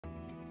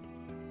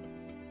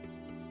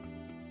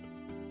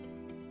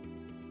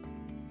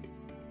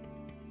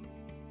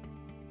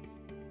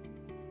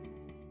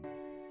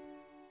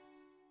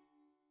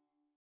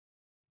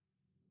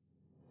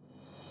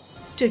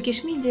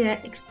Turkish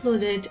media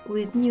exploded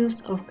with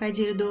news of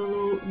Kadir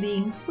Doğulu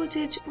being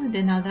spotted with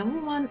another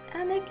woman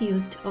and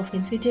accused of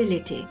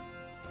infidelity.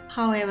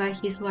 However,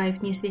 his wife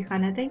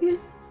Neslihan Atagül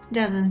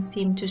doesn't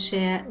seem to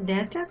share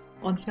the attack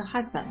on her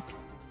husband.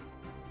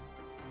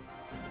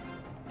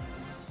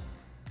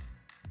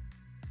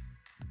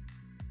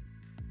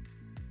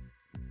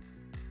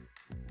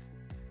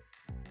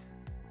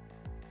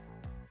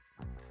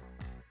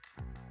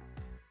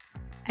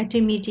 At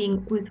a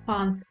meeting with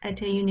fans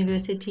at a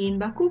university in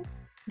Baku,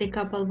 the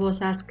couple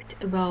was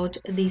asked about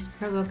these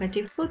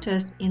provocative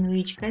photos in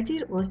which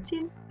Kadir was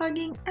seen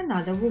hugging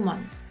another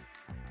woman.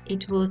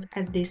 It was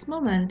at this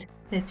moment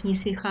that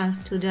Neslihan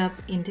stood up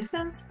in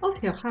defense of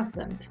her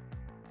husband.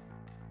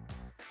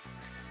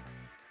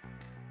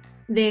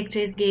 The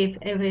actress gave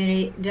a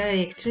very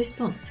direct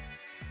response.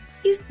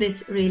 Is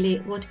this really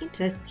what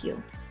interests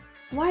you?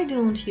 Why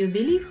don't you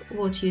believe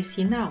what you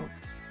see now?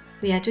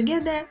 We are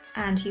together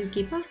and you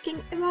keep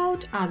asking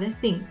about other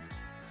things.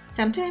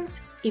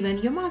 Sometimes even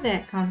your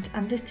mother can't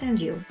understand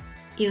you,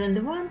 even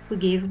the one who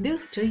gave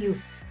birth to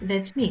you.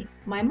 That's me.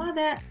 My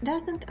mother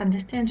doesn't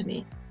understand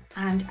me,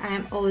 and I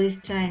am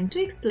always trying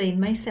to explain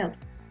myself.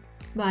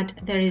 But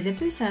there is a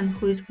person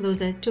who is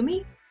closer to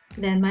me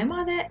than my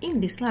mother in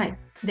this life.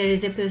 There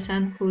is a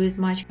person who is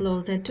much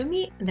closer to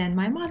me than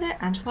my mother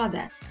and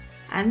father,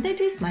 and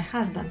that is my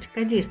husband,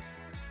 Kadir.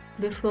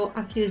 Before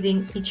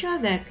accusing each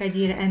other,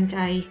 Kadir and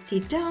I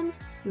sit down,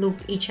 look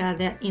each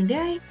other in the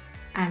eye,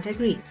 and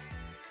agree.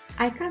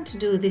 I can't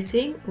do the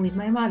same with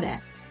my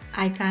mother.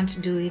 I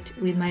can't do it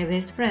with my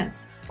best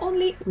friends,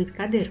 only with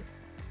Kadir.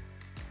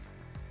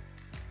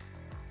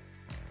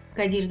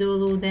 Kadir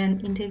Doğulu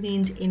then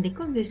intervened in the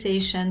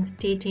conversation,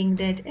 stating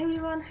that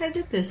everyone has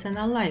a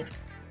personal life,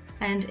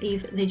 and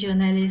if the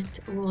journalist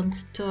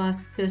wants to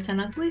ask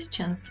personal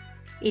questions,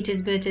 it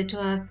is better to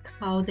ask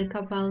how the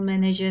couple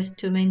manages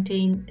to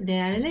maintain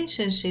their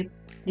relationship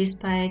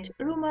despite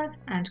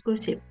rumors and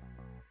gossip.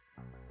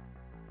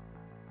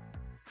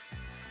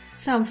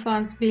 Some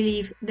fans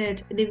believe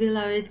that the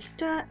beloved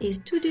star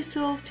is too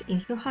dissolved in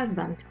her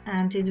husband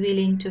and is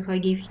willing to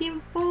forgive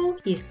him for all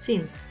his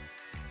sins.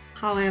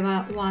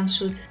 However, one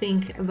should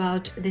think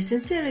about the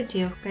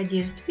sincerity of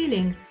Kadir's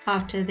feelings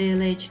after the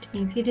alleged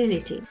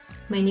infidelity.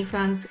 Many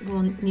fans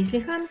warn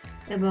Neslihan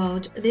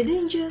about the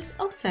dangers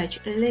of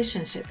such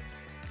relationships.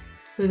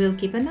 We will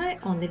keep an eye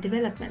on the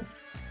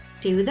developments.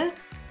 Stay with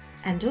us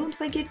and don't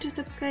forget to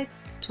subscribe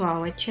to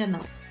our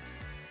channel.